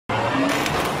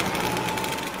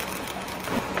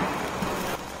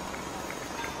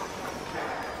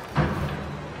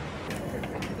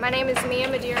My name is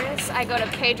Medeiros. I go to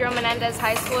Pedro Menendez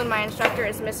High School and my instructor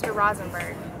is Mr.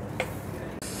 Rosenberg.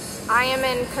 I am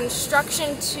in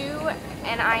Construction 2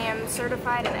 and I am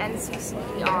certified in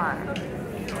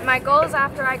NCCER. My goals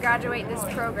after I graduate this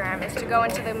program is to go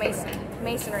into the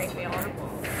masonry field.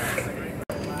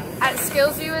 At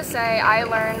Skills USA, I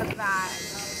learned that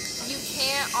you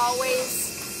can't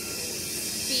always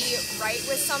be right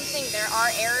with something. There are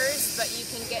errors, but you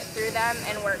can get through them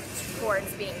and work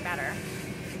towards being better.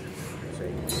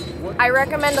 I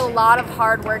recommend a lot of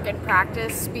hard work and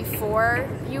practice before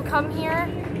you come here,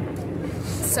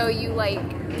 so you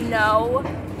know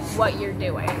what you're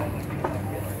doing.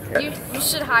 You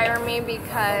should hire me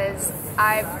because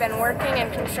I've been working in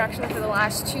construction for the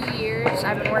last 2 years.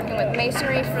 I've been working with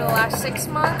masonry for the last 6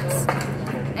 months.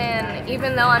 And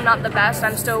even though I'm not the best,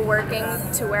 I'm still working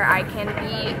to where I can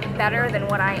be better than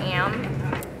what I am.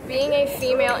 Being a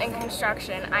female in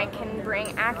construction, I can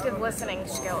bring active listening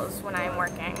skills when I'm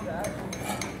working.